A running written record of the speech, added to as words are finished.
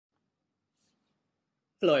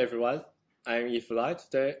Hello everyone, I'm Ifulai.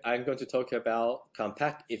 Today I'm going to talk about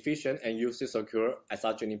compact, efficient, and user-secure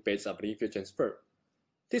isogeny-based Oblivious transfer.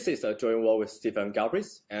 This is a joint work with Stephen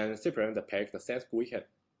Galbraith and Cyprien Delpech, the same Guilhem.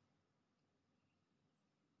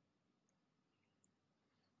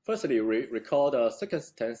 Firstly, we recall the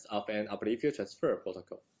circumstance of an Oblivious transfer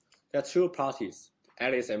protocol. There are two parties,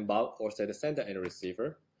 Alice and Bob, or say the sender and the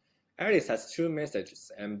receiver. Alice has two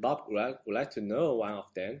messages, and Bob would like to know one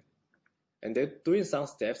of them. And they're doing some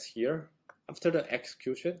steps here. After the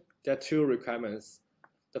execution, there are two requirements.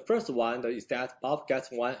 The first one is that Bob gets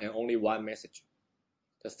one and only one message.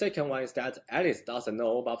 The second one is that Alice doesn't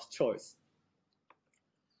know Bob's choice.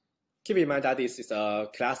 Keep in mind that this is a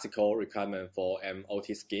classical requirement for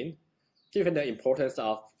OT scheme. Given the importance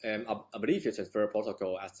of Oblivious transfer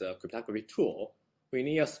protocol as a cryptography tool, we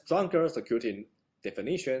need a stronger security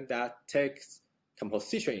definition that takes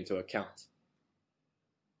composition into account.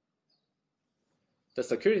 The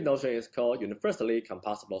security notion is called universally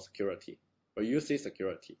composable security, or UC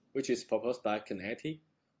security, which is proposed by Kinetti.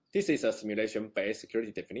 This is a simulation-based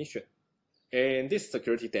security definition. In this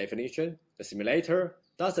security definition, the simulator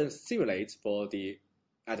doesn't simulate for the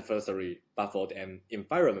adversary, but for the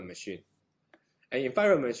environment machine. An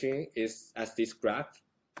environment machine is, as described,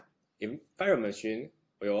 environment machine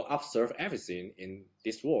will observe everything in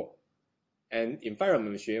this world. An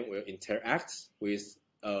environment machine will interact with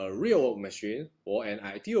a real world machine or an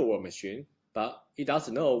ideal world machine, but it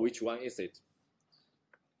doesn't know which one is it.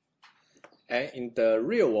 And in the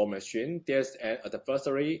real world machine, there's an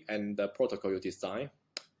adversary and the protocol you design.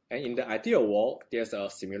 And in the ideal world, there's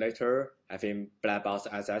a simulator having black box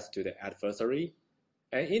access to the adversary.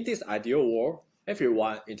 And in this ideal world,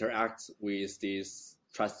 everyone interacts with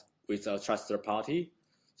a trusted party.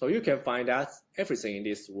 So you can find that everything in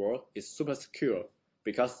this world is super secure,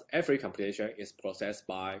 because every computation is processed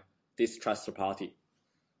by this trusted party.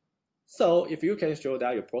 So if you can show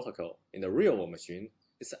that your protocol in the real world machine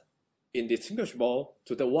is indistinguishable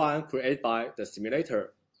to the one created by the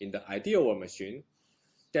simulator in the ideal world machine,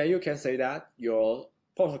 then you can say that your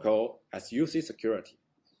protocol has UC security.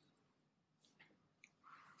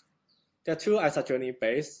 There are two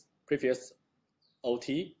isogeny-based previous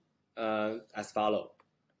OT as follows.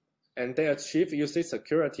 And they achieve UC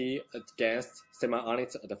security against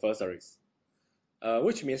semi-honest adversaries,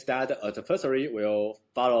 which means that the adversary will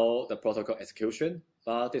follow the protocol execution,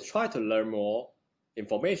 but they try to learn more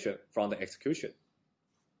information from the execution.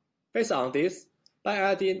 Based on this, by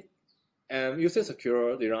adding UC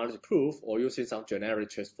secure reliability proof or using some generic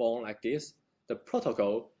transform like this, the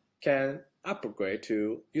protocol can upgrade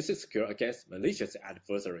to UC secure against malicious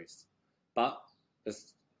adversaries. But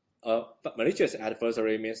malicious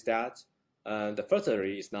adversary means that the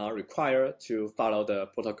adversary is not required to follow the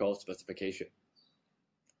protocol specification.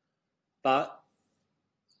 But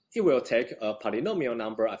it will take a polynomial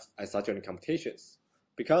number of isogeny computations,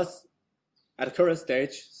 because at the current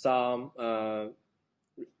stage, some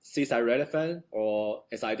CSI relevant or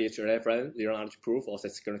SIDH relevant reliability proof or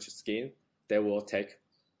security scheme, they will take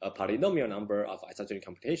a polynomial number of isogeny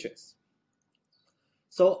computations.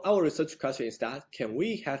 So our research question is that, can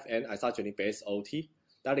we have an isogeny-based OT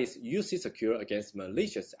that is UC secure against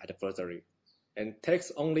malicious adversary and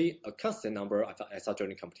takes only a constant number of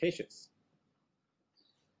isogeny computations?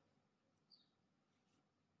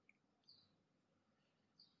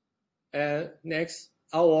 And next,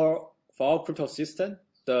 for our crypto system,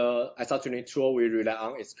 the isogeny tool we rely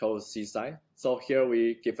on is called CSI. So here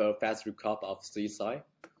we give a fast recap of CSI.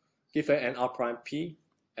 Given an R prime P,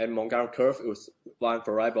 and Montgomery curve with one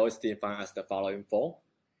variable is defined as the following form.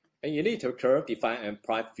 An elliptic curve defined in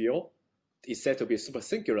prime field is said to be super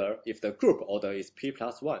singular if the group order is P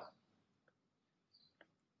plus 1.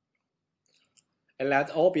 And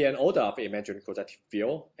let O be an order of imaginary quadratic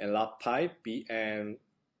field, and let pi be an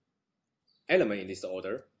element in this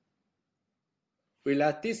order. We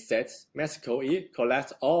let this set, Mexico E,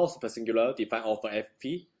 collect all supersingular defined over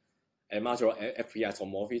Fp and modulo Fp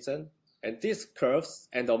isomorphism. And these curves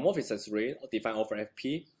and the morphism ring defined over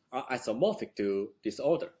Fp are isomorphic to this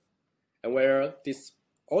order, and where this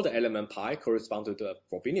order element pi corresponds to the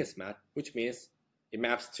Frobenius map, which means it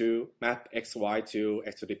maps to map xy to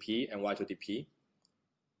x to the p and y to the p.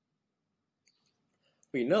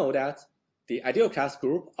 We know that the ideal class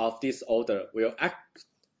group of this order will act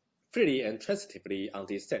freely and transitively on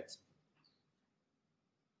this set.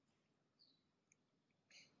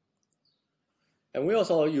 And we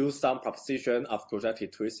also use some proposition of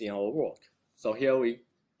quadratic twist in our work. So here we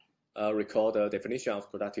recall the definition of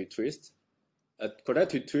quadratic twist. A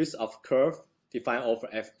quadratic twist of curve defined over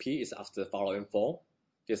Fp is of the following form.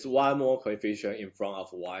 There's one more coefficient in front of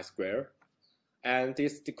y squared. and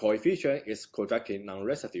the coefficient is quadratic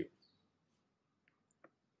non-residue.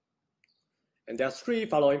 And there are three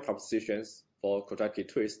following propositions for quadratic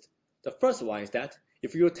twist. The first one is that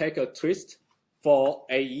if you take a twist for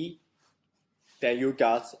AE, then you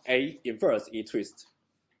got A inverse E twist.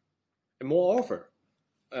 And moreover,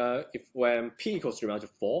 when P equals 3 to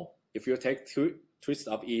 4, if you take two twists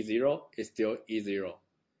of E0, it's still E0.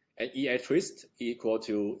 And EA twist equal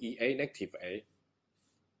to EA negative A.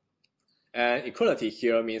 And equality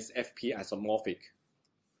here means FP isomorphic.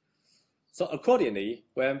 So accordingly,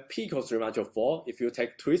 when P equals 3 to 4, if you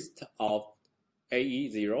take twist of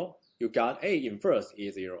AE0, you got A inverse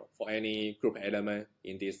E0 for any group element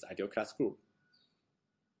in this ideal class group.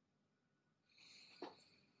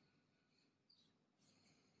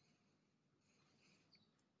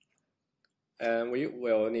 And we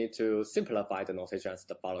will need to simplify the notation as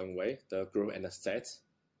the following way, the group and the set.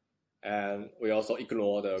 And we also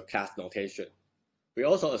ignore the class notation. We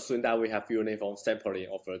also assume that we have uniform sampling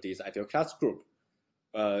over this ideal class group.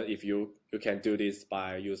 If you can do this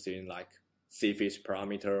by using like C-fish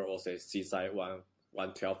parameter or say C-side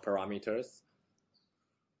 112 parameters.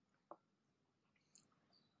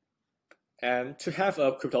 And to have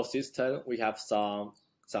a crypto system, we have some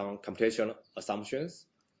computation assumptions.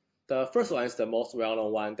 The first one is the most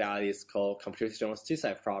well-known one, that is called computational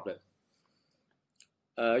C-side problem.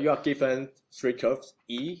 You are given three curves,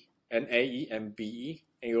 E and AE and BE,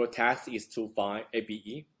 and your task is to find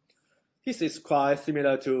ABE. This is quite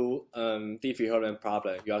similar to Diffie-Hellman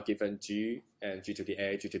problem. You are given G and G to the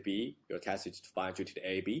A, G to B. Your task is to find G to the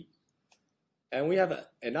AB. And we have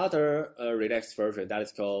another relaxed version that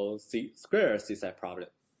is called square C-side problem.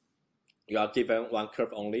 You are given one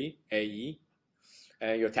curve only, AE,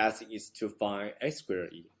 and your task is to find A square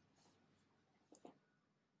E.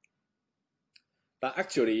 But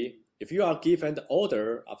actually, if you are given the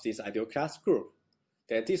order of this ideal class group,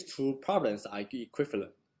 then these two problems are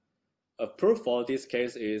equivalent. A proof for this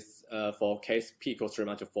case is for case P equals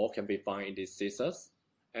 3 to 4 can be found in these scissors.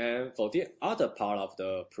 And for the other part of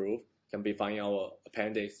the proof can be found in our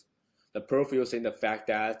appendix. The proof using the fact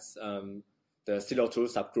that the 02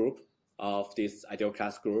 subgroup of this ideal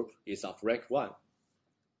class group is of rank 1.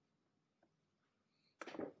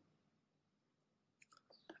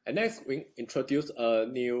 And next, we introduce a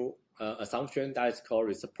new assumption that is called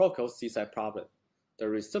reciprocal C-side problem. The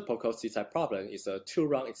reciprocal C-side problem is a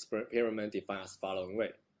two-round experiment defined as following way.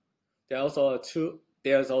 There's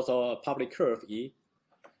also a public curve E,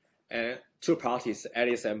 and two parties,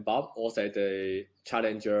 Alice and Bob, also the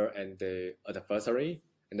challenger and the adversary.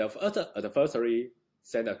 And the adversary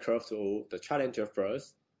send a curve to the challenger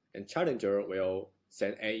first, and challenger will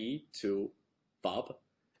send AE to Bob,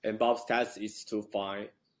 and Bob's task is to find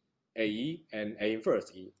AE and A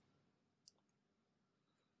inverse E.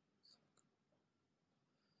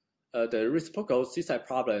 The reciprocal C-side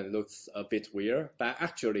problem looks a bit weird, but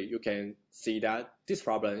actually you can see that this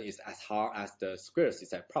problem is as hard as the square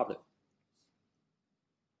C-side problem.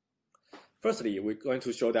 Firstly, we're going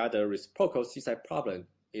to show that the reciprocal C-side problem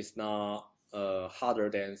is not harder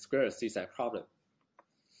than square C-side problem.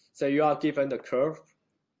 So you are given the curve,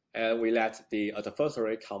 and we let the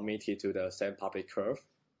adversary commit it to the same public curve.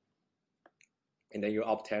 And then you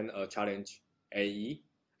obtain a challenge AE,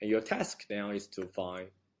 and your task now is to find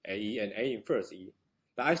AE and A inverse E.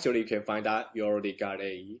 But actually you can find that you already got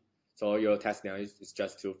AE, so your task now is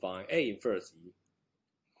just to find A inverse E.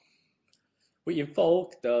 We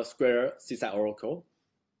invoke the square C-side oracle,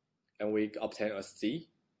 and we obtain a C.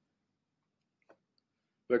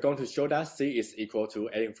 We're going to show that C is equal to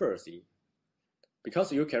A inverse E.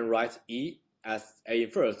 Because you can write E as A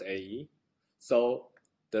inverse AE, so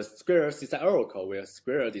the square C-side oracle will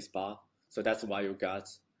square this bar, so that's why you got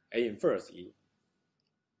A inverse E.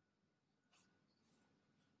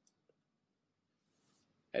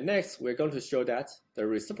 And next, we're going to show that the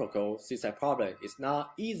reciprocal C-side problem is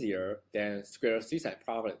not easier than square C-side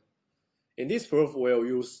problem. In this proof, we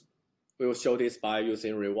will show this by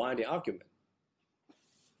using rewinding argument.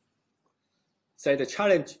 Say the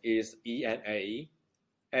challenge is E and AE,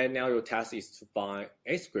 and now your task is to find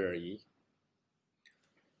A square E.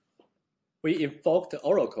 We invoke the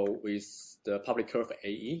oracle with the public curve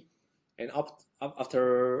AE, and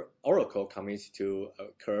after oracle commits to a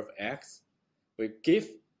curve X, we give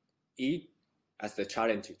E as the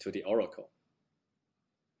challenge to the oracle.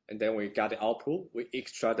 And then we got the output, we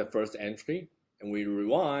extract the first entry, and we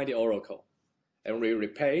rewind the oracle. And we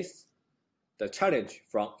replace the challenge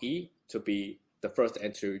from E to be the first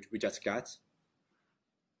entry we just got.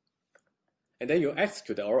 And then you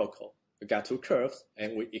execute the oracle. We got two curves,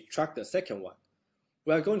 and we extract the second one.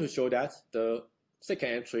 We are going to show that the second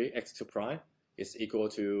entry x2 prime is equal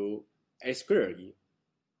to A squared E.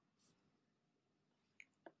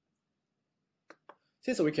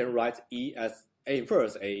 Since we can write E as A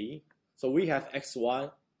inverse AE, so we have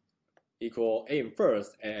x1 equal A inverse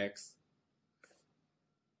AX.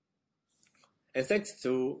 And thanks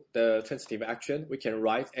to the transitive action, we can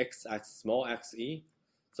write x as small xe.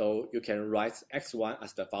 So you can write x1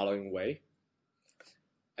 as the following way.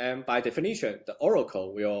 And by definition, the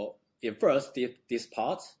oracle will inverse this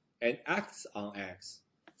part and acts on x.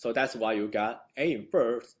 So that's why you got A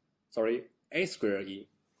squared E.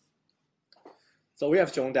 So we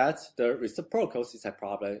have shown that the reciprocal C-side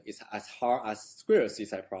problem is as hard as square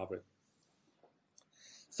C-side problem.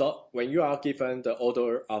 So when you are given the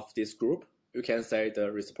order of this group, you can say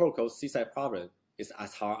the reciprocal C-side problem is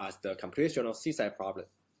as hard as the computational C-side problem.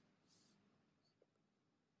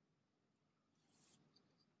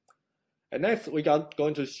 And next, we are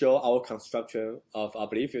going to show our construction of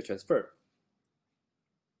Oblivious transfer.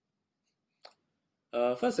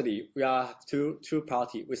 Firstly, we are two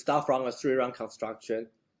parties. We start from a 3-round construction,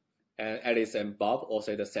 and Alice and Bob, or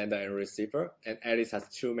say the sender and receiver, and Alice has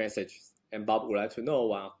 2 messages, and Bob would like to know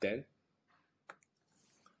one of them.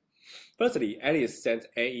 Firstly, Alice sends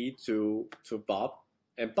AE to Bob,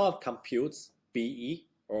 and Bob computes BE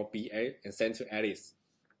or BA and sends to Alice.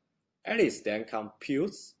 Alice then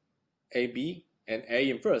computes AB and A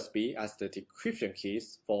inverse B as the decryption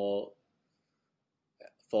keys for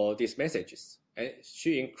these messages. And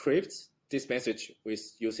she encrypts this message with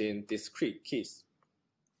using discrete keys.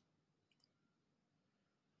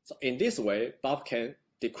 So in this way, Bob can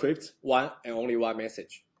decrypt one and only one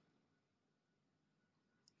message.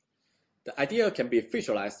 The idea can be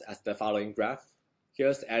visualized as the following graph.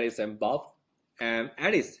 Here's Alice and Bob, and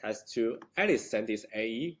Alice sends this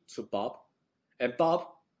AE to Bob, and Bob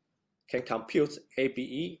can compute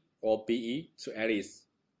ABE or BE to Alice.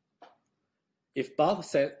 If Bob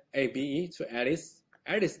sends ABE to Alice,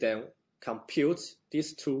 Alice then computes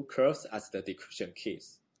these 2 curves as the decryption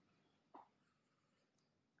keys.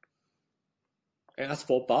 And as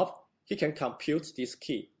for Bob, he can compute this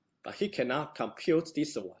key, but he cannot compute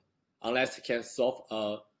this one unless he can solve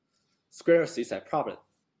a square C-side problem.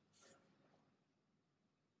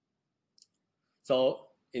 So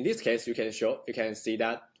in this case, you can see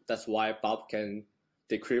that that's why Bob can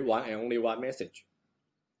decrypt one and only one message.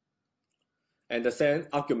 And the same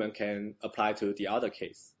argument can apply to the other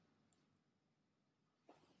case.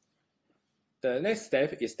 The next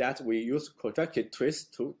step is that we use quadratic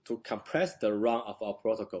twist to compress the run of our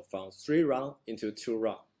protocol from 3 rounds into 2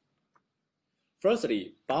 rounds.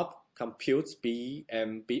 Firstly, Bob computes BE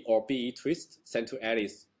and BE twist sent to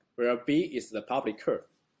Alice, where B is the public curve.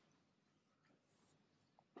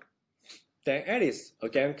 Then Alice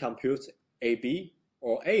again computes AB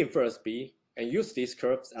or A inverse B and use these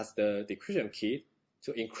curves as the decryption key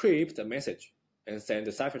to encrypt the message and send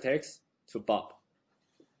the ciphertext to Bob.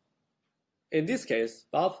 In this case,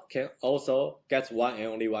 Bob can also get one and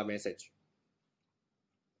only one message.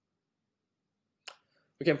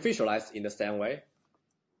 We can visualize in the same way.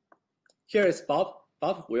 Here is Bob.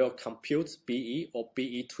 Bob will compute BE or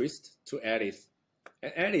BE twist to Alice,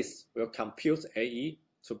 and Alice will compute AE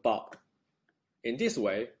to Bob. In this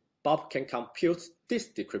way, Bob can compute this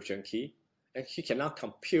decryption key, and he cannot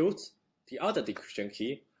compute the other decryption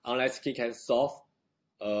key unless he can solve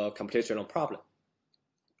a computational problem.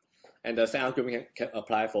 And the same argument can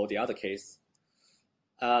apply for the other case.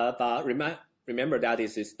 But remember that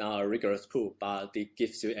this is not a rigorous proof, but it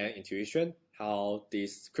gives you an intuition how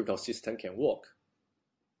this crypto system can work.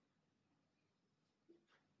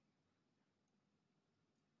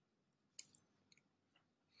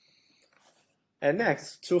 And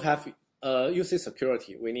next, to have user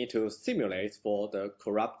security, we need to simulate for the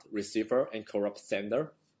corrupt receiver and corrupt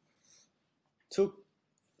sender. To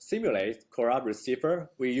simulate corrupt receiver,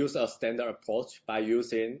 we use a standard approach by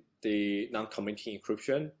using the non-committing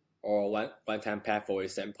encryption or one-time path, for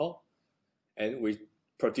example, and we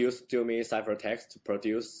produce dummy ciphertext to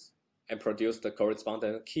produce the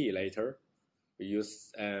corresponding key later.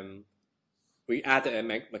 We add a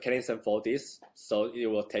mechanism for this, so it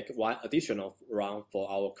will take one additional round for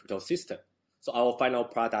our crypto system. So our final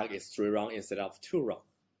product is 3 rounds instead of 2 rounds.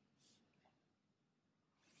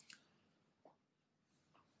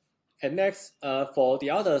 And next, for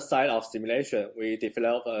the other side of simulation, we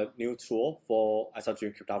develop a new tool for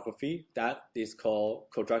isogeny cryptography that is called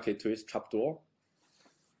quadratic twist trapdoor.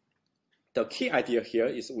 The key idea here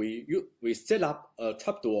is we set up a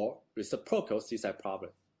trapdoor reciprocal C-side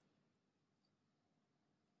problem.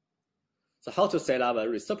 So how to set up a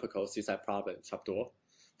reciprocal C-side problem trapdoor?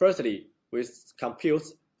 Firstly, we compute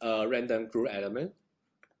a random group element,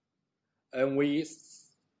 and we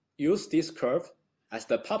use this curve as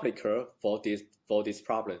the public curve for this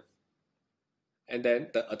problem. And then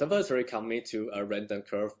the adversary commit to a random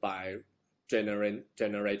curve by generating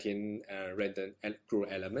a random group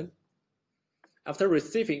element. After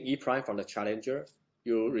receiving E prime from the challenger,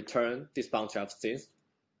 you return this bunch of things,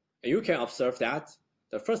 and you can observe that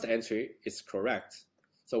the first entry is correct.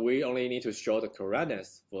 So we only need to show the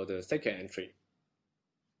correctness for the second entry.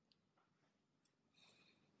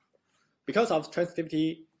 Because of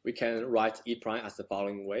transitivity, we can write E prime as the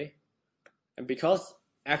following way. And because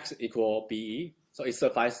X equal BE, so it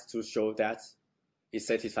suffices to show that it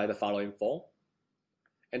satisfies the following form.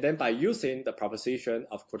 And then by using the proposition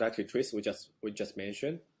of quadratic twist we just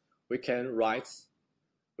mentioned, we can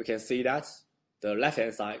see that the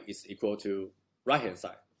left-hand side is equal to right-hand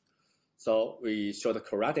side. So we show the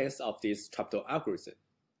correctness of this trapdoor algorithm.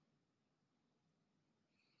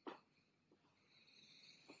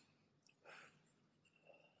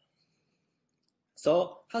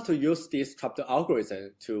 So how to use this trapdoor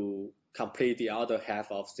algorithm to complete the other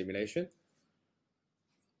half of simulation?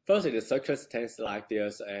 First, in the circumstance like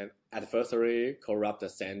there's an adversary corrupt the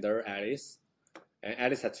sender Alice, and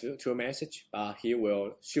Alice has two messages, but she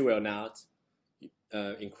will not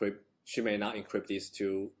encrypt. She may not encrypt these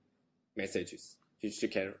two messages. She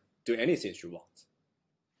can do anything she wants.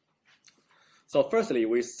 So firstly,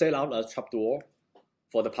 we set out a trapdoor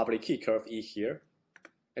for the public key curve E here,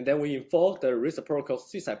 and then we invoke the reciprocal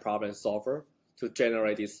C-side problem solver to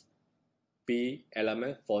generate this B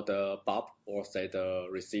element for the bob, or say the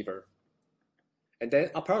receiver. And then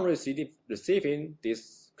upon receiving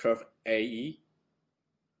this curve AE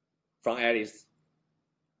from Alice,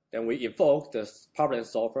 then we invoke the problem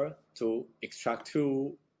solver to extract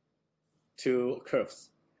two curves.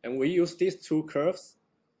 And we use these two curves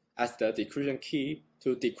as the decryption key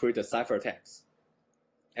to decrypt the ciphertext.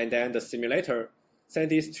 And then the simulator sends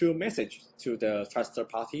these two messages to the trusted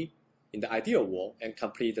party in the ideal world and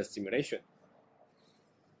complete the simulation.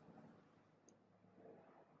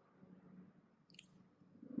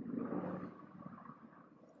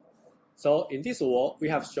 So in this world, we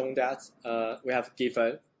have shown that we have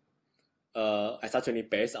given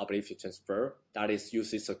isogeny-based oblivious transfer that is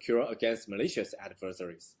usually secure against malicious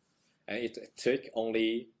adversaries. And it takes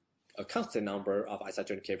only a constant number of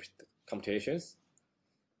isogeny computations.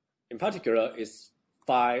 In particular, it's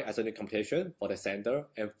 5 isogeny computations for the sender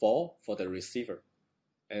and 4 for the receiver.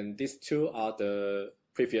 And these two are the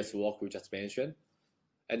previous work we just mentioned.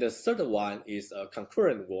 And the third one is a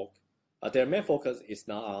concurrent work. Their main focus is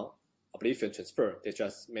not on oblivious transfer. They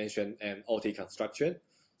just mentioned an OT construction.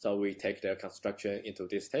 So we take their construction into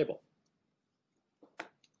this table.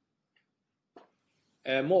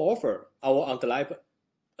 And moreover, our underlying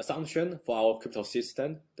assumption for our crypto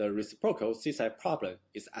system, the reciprocal C-side problem,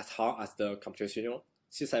 is as hard as the computational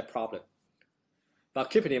C-side problem. But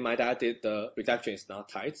keeping in mind that the reduction is not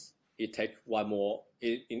tight, it takes one more.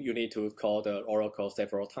 You need to call the oracle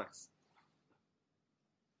several times.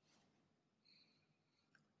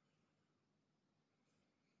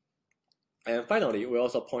 And finally, we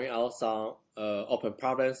also point out some open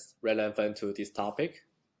problems relevant to this topic.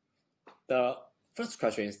 The first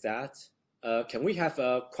question is that, can we have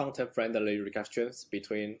a quantum-friendly reductions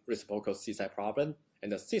between reciprocal C-side problem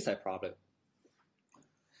and the C-side problem?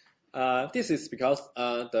 This is because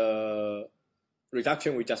the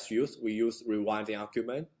reduction we just used, we use rewinding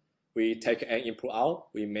argument. We take an input out,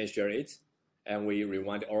 we measure it, and we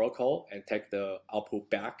rewind the oracle and take the output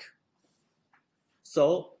back.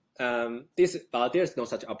 So but there's no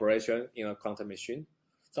such operation in a quantum machine.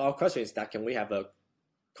 So our question is that, can we have a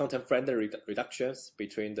quantum-friendly reductions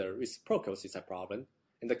between the reciprocal C-side problem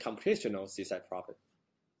and the computational C-side problem?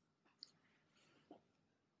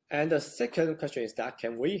 And the second question is that,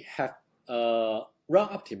 can we have a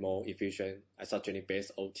run-optimal efficient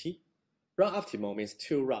isogeny-based OT? Run-optimal means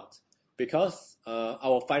 2 rounds, because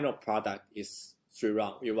our final product is 3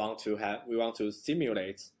 rounds. We want to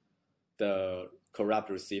simulate the corrupt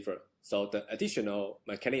receiver. So the additional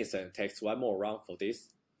mechanism takes 1 more round for this.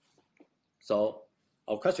 So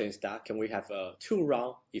our question is that, can we have a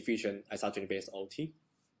 2-round efficient isogeny-based OT?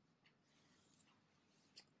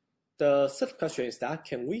 The third question is that,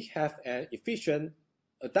 can we have an efficient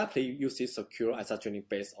adaptively usage secure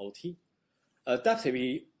isogeny-based OT?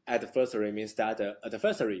 Adaptively adversary means that the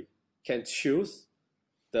adversary can choose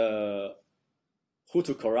who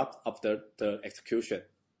to corrupt after the execution.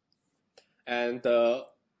 And the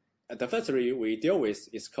adversary we deal with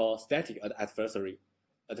is called static adversary.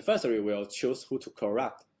 Adversary will choose who to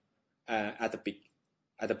corrupt at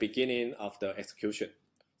the beginning of the execution.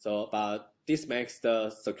 So, but this makes the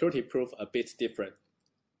security proof a bit different.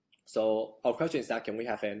 So our question is that can we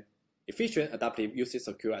have an efficient, adaptive, usage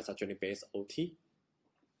secure isogeny-based OT?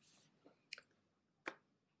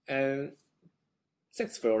 And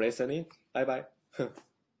thanks for listening. Bye bye.